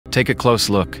Take a close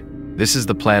look. This is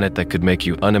the planet that could make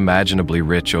you unimaginably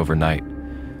rich overnight.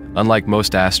 Unlike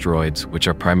most asteroids, which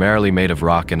are primarily made of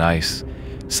rock and ice,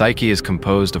 Psyche is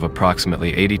composed of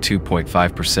approximately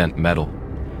 82.5% metal.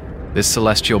 This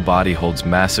celestial body holds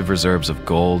massive reserves of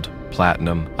gold,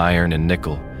 platinum, iron, and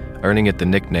nickel, earning it the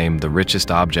nickname the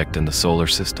richest object in the solar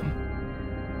system.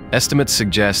 Estimates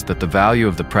suggest that the value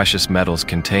of the precious metals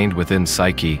contained within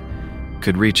Psyche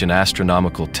could reach an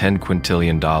astronomical $10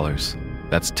 quintillion.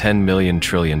 That's $10 million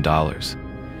trillion.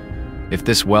 If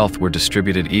this wealth were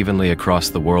distributed evenly across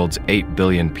the world's 8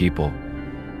 billion people,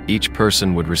 each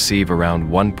person would receive around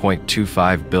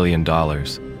 $1.25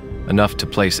 billion, enough to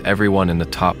place everyone in the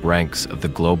top ranks of the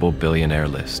global billionaire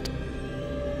list.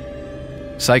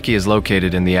 Psyche is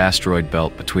located in the asteroid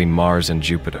belt between Mars and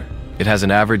Jupiter. It has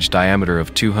an average diameter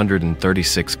of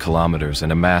 236 kilometers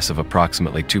and a mass of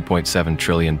approximately 2.7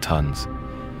 trillion tons.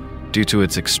 Due to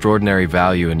its extraordinary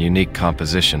value and unique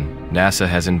composition, NASA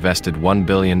has invested $1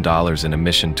 billion in a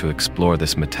mission to explore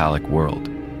this metallic world.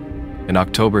 In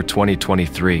October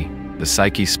 2023, the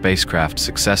Psyche spacecraft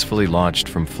successfully launched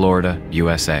from Florida,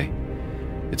 USA.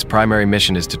 Its primary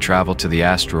mission is to travel to the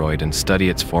asteroid and study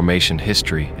its formation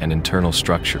history and internal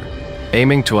structure,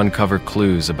 aiming to uncover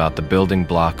clues about the building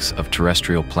blocks of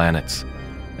terrestrial planets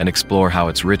and explore how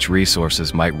its rich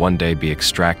resources might one day be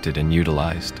extracted and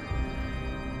utilized.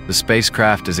 The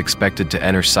spacecraft is expected to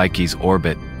enter Psyche's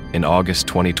orbit in August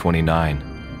 2029,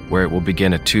 where it will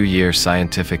begin a 2-year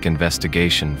scientific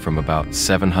investigation from about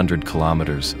 700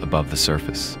 kilometers above the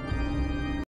surface.